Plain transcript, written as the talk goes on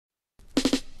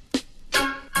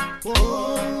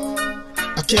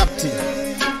A Captin,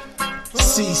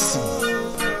 CC.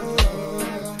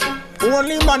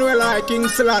 Only man we like King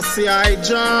Selassie I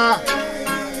Jah.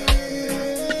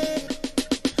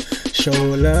 Show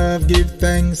love, give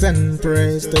thanks and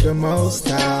praise to the Most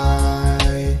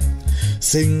High.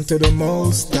 Sing to the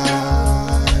Most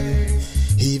High,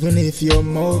 even if your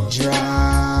mouth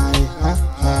dry.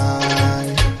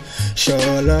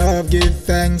 Show love, give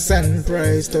thanks and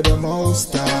praise to the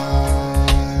Most High.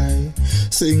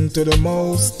 Sing to the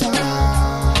Most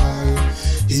High,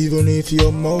 even if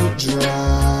your mouth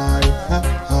dry.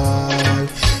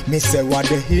 Me say what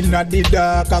the inna the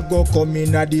dark, I go come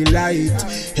inna the light.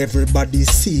 Everybody's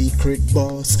secret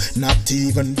boss, not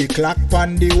even the clock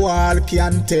on the wall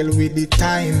can tell with the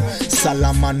time.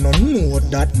 Solomon no know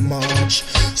that much,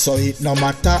 so it no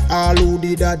matter all who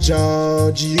did a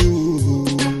judge you.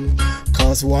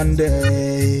 Cause one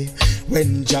day,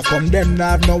 when Jah come, them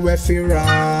have nowhere fi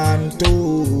run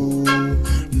to,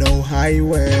 no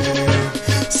highway.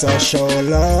 So show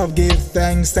love, give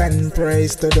thanks and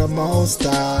praise to the Most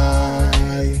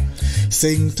High.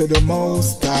 Sing to the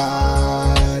Most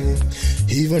High,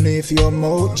 even if your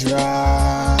mouth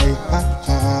dry.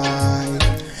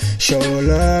 Show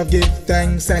love, give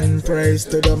thanks and praise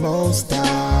to the Most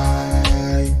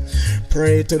High.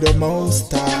 Pray to the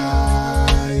Most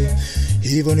High,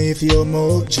 even if your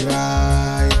mouth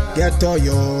dry. Get a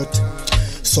youth.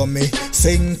 So me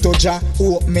sing to Jah,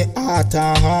 open me heart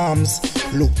and arms.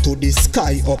 Look to the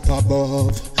sky up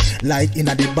above, like in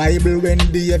the Bible when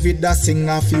David sing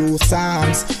a few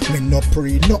psalms. Me no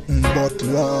pray nothing but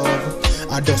love,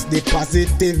 I just the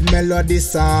positive melody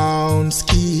sounds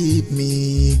keep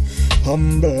me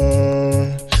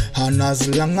humble. And as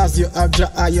long as you have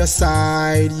Jah at your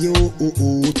side, you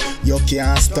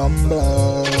can't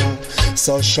stumble.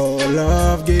 So show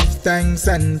love, give thanks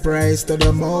and praise to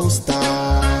the Most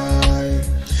High.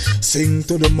 Sing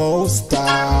to the Most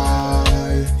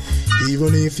High,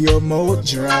 even if your mouth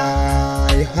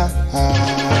dry.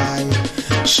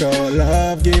 Show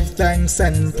love, give thanks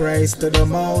and praise to the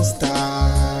Most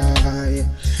High.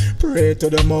 Pray to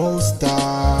the Most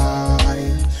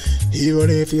High, even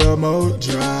if your mouth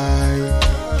dry.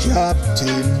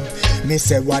 Captin, me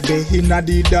say what they inna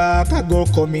the dark, I go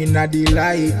come inna the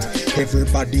light.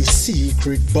 Everybody's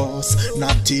secret boss,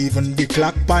 not even the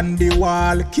clock on the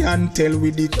wall can tell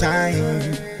with the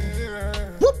time.